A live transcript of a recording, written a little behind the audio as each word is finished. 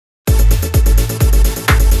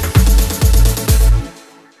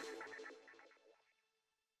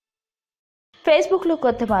Facebook లో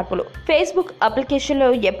కొత్త మార్పులు. ఫేస్బుక్ అప్లికేషన్ లో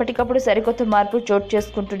ఎప్పటికప్పుడు సరికొత్త మార్పులు చోటు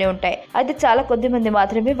చేసుకుంటూనే ఉంటాయి. అయితే చాలా కొద్ది మంది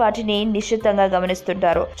మాత్రమే వాటిని నిశ్చితంగా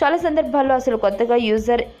గమనిస్తుంటారు. చాలా సందర్భాల్లో అసలు కొత్తగా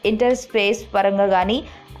యూజర్ ఇంటర్ఫేస్ పరంగా గానీ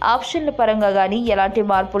ఆప్షన్ల పరంగా గానీ ఎలాంటి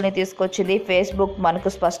మార్పుల్ని తీసుకొచ్చింది ఫేస్బుక్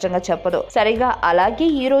మనకు స్పష్టంగా చెప్పదు. సరిగా అలాగే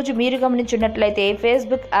ఈ రోజు మీరు గమనించినట్లయితే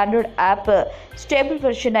Facebook Android app stable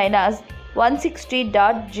version అయిన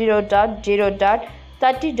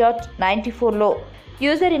 160.0.0.30.94 లో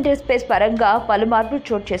యూజర్ ఇంటర్ఫేస్ పరంగా పలు మార్పులు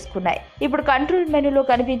చోటు చేసుకున్నాయి. ఇప్పుడు కంట్రోల్ మెనూలో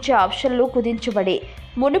కనిపించే ఆప్షన్లు కుదించబడి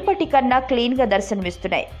మునుపటి కన్నా క్లీన్ గా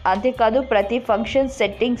దర్శనమిస్తున్నాయి. అంతేకాదు ప్రతి ఫంక్షన్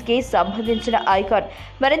సెట్టింగ్స్ కి సంబంధించిన ఐకాన్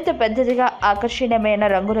మరింత పెద్దదిగా ఆకర్షణీయమైన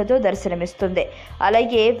రంగులతో దర్శనమిస్తుంది.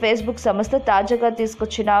 అలాగే ఫేస్బుక్ సంస్థ తాజాగా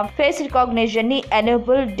తీసుకొచ్చిన ఫేస్ రికాగ్నిషన్ ని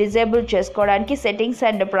ఎనేబుల్ డిజేబుల్ చేసుకోవడానికి settings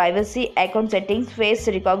and privacy, account settings, face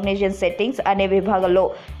recognition settings అనే విభాగంలో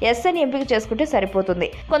ఎస్ అని ఎంపిక చేసుకుంటే సరిపోతుంది.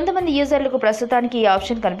 కొంతమంది యూజర్లకు ప్రస్తుతానికి ఈ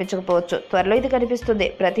ఆప్షన్ కనిపించకపోవచ్చు. త్వరలో ఇది కనిపిస్తుంది.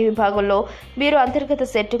 ప్రతి విభాగంలో మీరు అంతర్గత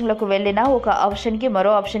సెట్టింగ్లకు వెళ్లినా ఒక ఆప్షన్ కి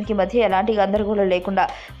మరో ఆప్షన్ కి మధ్య ఎలాంటి గందరగోళం లేకుండా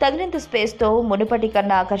తగినంత స్పేస్ తో మునుపటి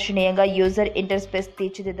కన్నా ఆకర్షణీయంగా యూజర్ ఇంటర్ఫేస్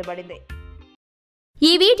తీర్చిదిద్దబడింది.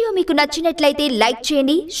 ఈ వీడియో మీకు నచ్చినట్లయితే లైక్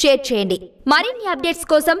చేయండి, షేర్ చేయండి. మరిన్ని అప్డేట్స్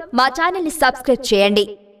కోసం మా ఛానల్ ని సబ్స్క్రైబ్ చేయండి.